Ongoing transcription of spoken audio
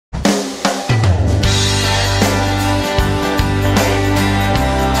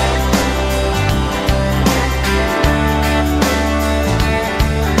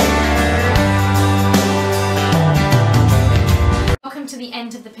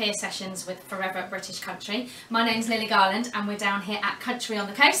Pier sessions with Forever British Country. My name's Lily Garland and we're down here at Country on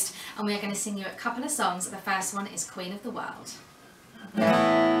the Coast and we're going to sing you a couple of songs. The first one is Queen of the World.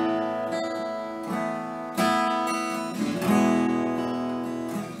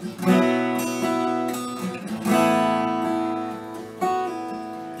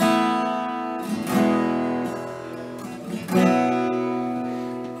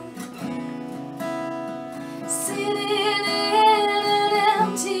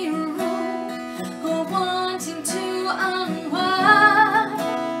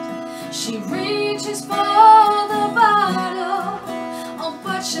 She reaches for the bottle, oh,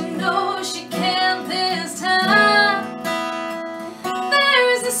 but she knows she can't this time.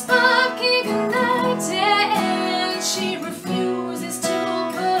 There's a spark ignited and she refuses to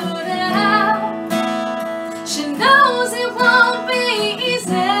put out. She knows it won't be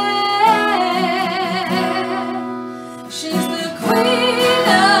easy. She's the queen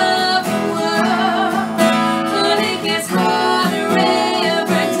of the world, but it gets harder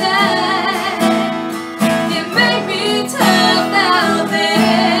every day. Tough out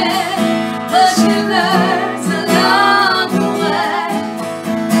there, but she learns along the way.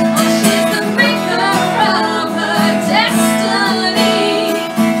 She's the maker of her destiny,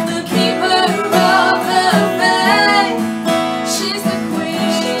 the keeper of her fate. She's the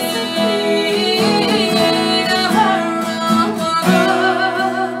queen of her own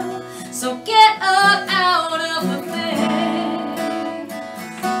world.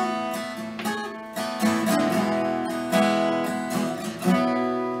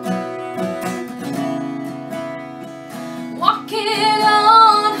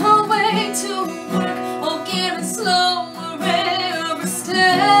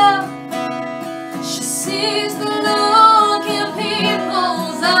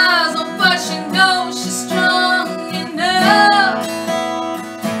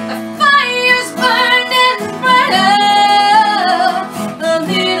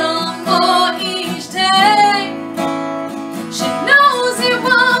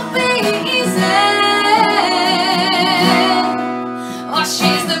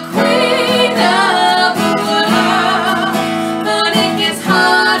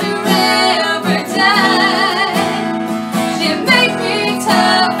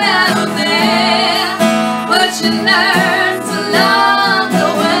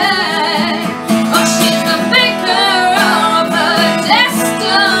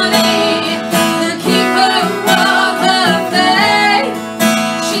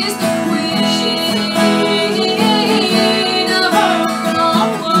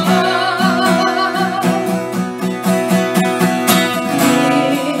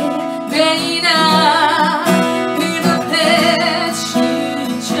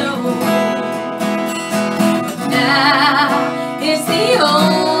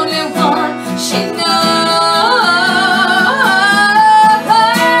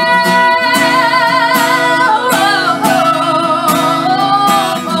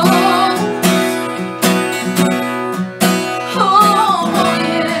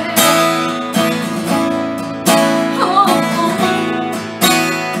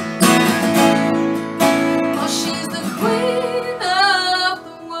 the queen of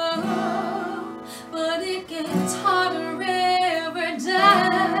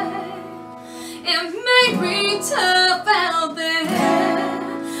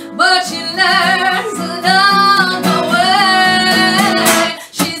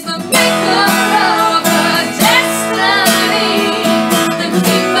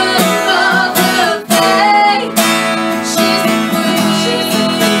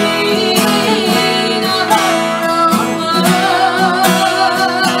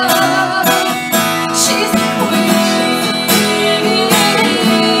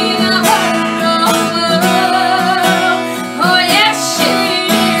her own world. Oh yes, she's the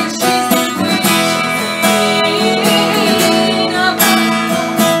queen of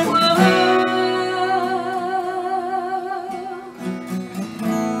her world.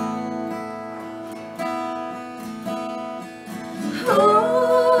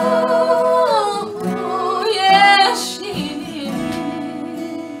 Oh yes, she is.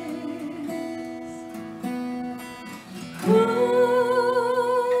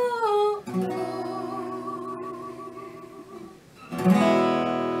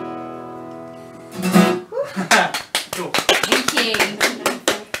 Cool. Thank you.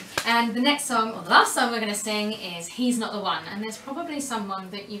 And the next song, or the last song we're going to sing is He's Not the One. And there's probably someone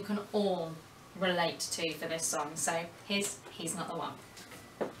that you can all relate to for this song. So here's He's Not the One.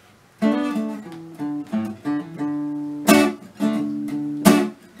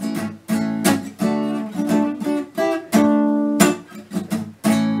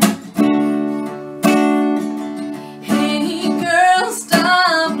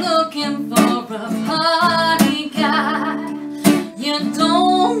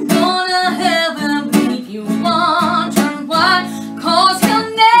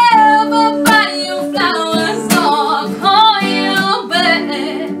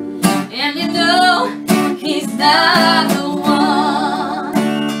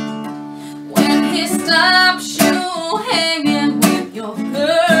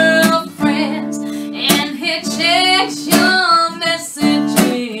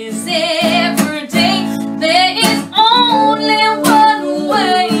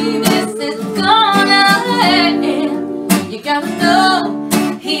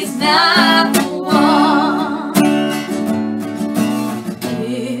 not the one.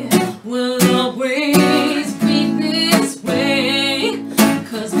 It will always be this way,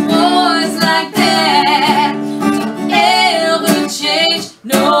 'cause boys like that don't ever change.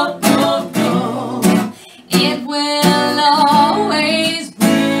 No, no, no. It will always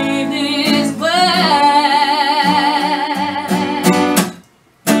be this way.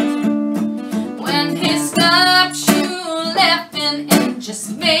 When he stops you laughing and just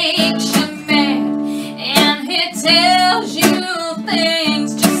makes you mad, and he tells you things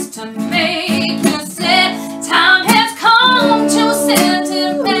just to make you sad, time has come to set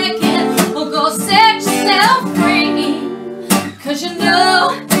him back and go set yourself free, 'cause you know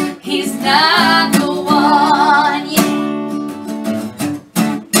he's not the one. Yeah.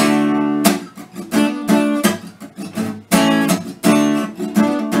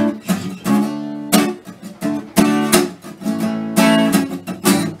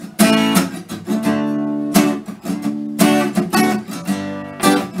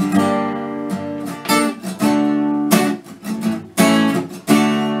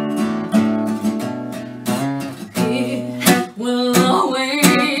 It will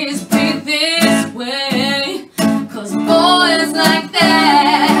always be this way, 'cause boys like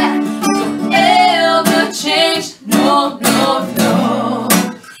that don't ever change. No, no, no.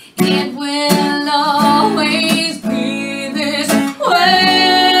 It will always be this way.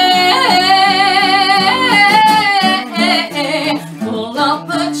 Pull up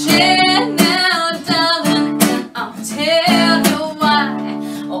a chair now, darling, and I'll tell you why.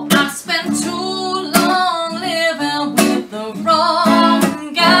 Oh, I spent too long living with the wrong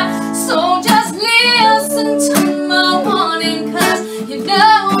guy. So just listen to my warning, 'cause you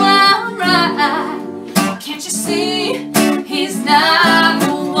know I'm right. Can't you see he's not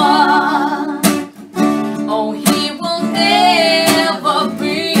the one? Oh, he will never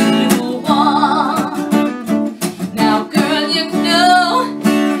be the one. Now, girl, you know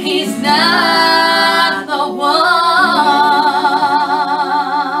he's not the one.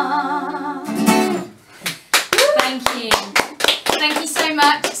 Thank you. Thank you so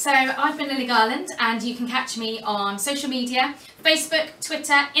much. So I've been Lily Garland, and you can catch me on social media, Facebook,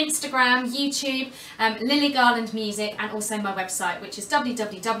 Twitter, Instagram, YouTube, Lily Garland Music, and also my website, which is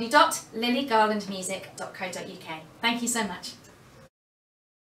www.lilygarlandmusic.co.uk. Thank you so much.